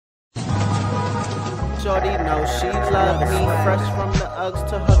Shorty know she love me. Fresh from the Uggs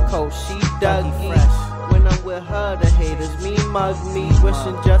to her coat, she Dougie. When I'm with her, the haters me mug me.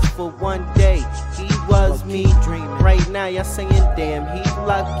 Wishing just for one day he was me. Dreaming right now, y'all saying damn he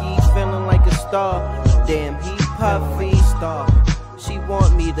lucky. Feeling like a star, damn he puffy. She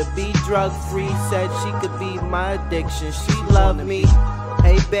want me to be drug free. Said she could be my addiction. She love me.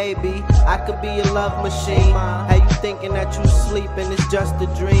 Hey baby, I could be a love machine. How you thinking that you sleeping, it's just a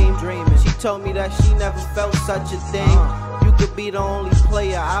dream? She told me that she never felt such a thing. You could be the only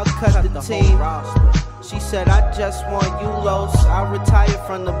player, I'll cut the team. She said I just want you Los. I'll retire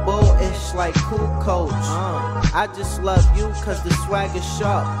from the bullish like cool coach. I just love you cause the swag is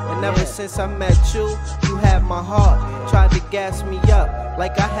sharp. And ever since I met you, you had my heart. Tried to gas me up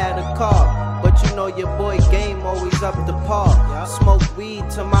like I had a car, but you know your boy game always up to par. Smoke weed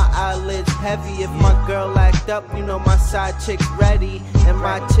till my eyelids heavy. If my girl act up, you know my side chick's ready. And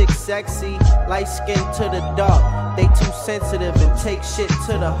my chick sexy, light skin to the dark. They too sensitive and take shit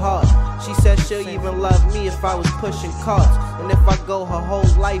to the heart. She said she'll even love me if I was pushing carts. And if I go, her whole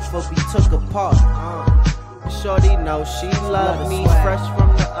life will be took apart. Shorty know she love me. Fresh from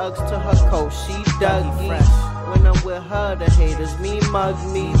the Uggs to her coat, she Dougie. When I'm with her, the haters me mug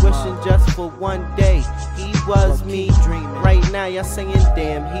me. Wishing just for one day he was me. Dreaming right now, y'all saying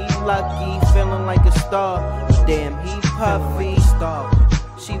damn he lucky. Feeling like a star, damn he puffy.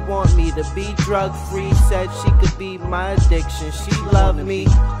 She want me to be drug free. Said she could be my addiction. She love me.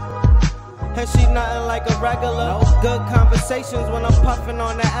 And she nothing like a regular. Good conversations when I'm puffing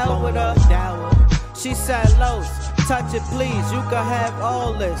on the L with her. She said, Los, touch it please, you can have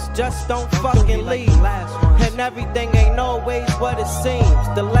all this, just don't fucking leave. And everything ain't always what it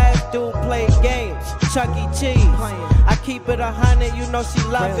seems. The last dude played games, Chuck E. Cheese. I keep it 100, you know she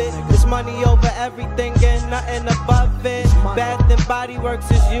love it. It's money over everything and nothing above it. Bath and Body Works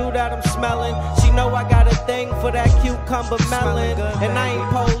is you that I'm smelling. She know I got a thing for that cucumber melon. And I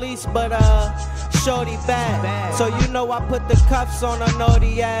ain't police, but shorty bad. So you know I put the cuffs on her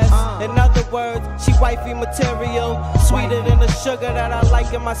naughty ass. In other words, she wifey material. Sweeter than the sugar that I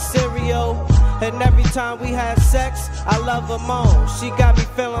like in my cereal. And every time we have sex, I love her more. She got me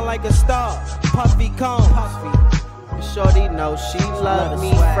feeling like a star, Puffy Combs. Shorty know she love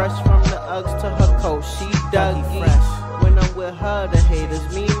me. Fresh from the Uggs to her coat, she Dougie. When I'm with her, the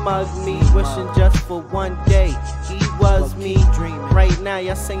haters me mug me. Wishing just for one day he was me. Dreaming right now,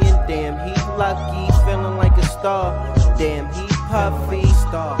 y'all saying damn he lucky. Feeling like a star, damn he puffy.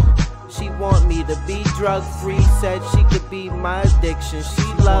 She want me to be drug free. Said she could be my addiction.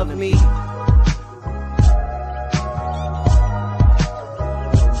 She love me.